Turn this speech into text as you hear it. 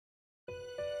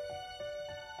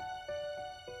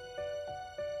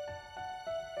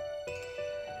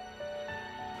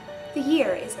The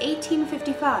year is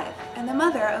 1855, and the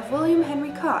mother of William Henry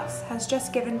Cox has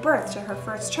just given birth to her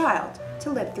first child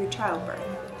to live through childbirth.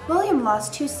 William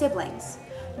lost two siblings.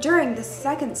 During the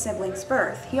second sibling's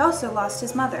birth, he also lost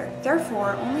his mother,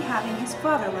 therefore only having his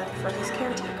father left for his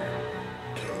caretaker.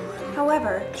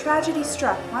 However, tragedy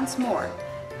struck once more,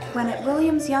 when at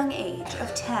William's young age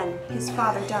of 10, his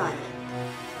father died.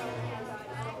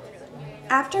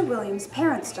 After William's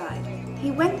parents died,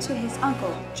 he went to his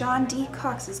uncle, John D.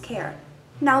 Cox's care.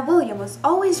 Now William was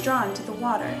always drawn to the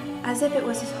water, as if it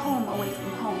was his home away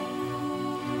from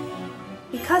home.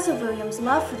 Because of William's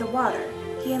love for the water,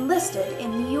 he enlisted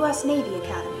in the U.S. Navy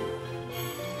Academy.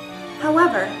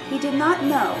 However, he did not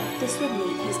know this would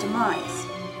mean his demise.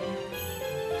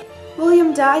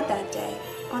 William died that day,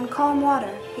 on calm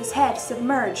water, his head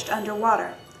submerged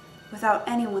underwater, without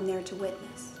anyone there to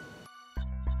witness.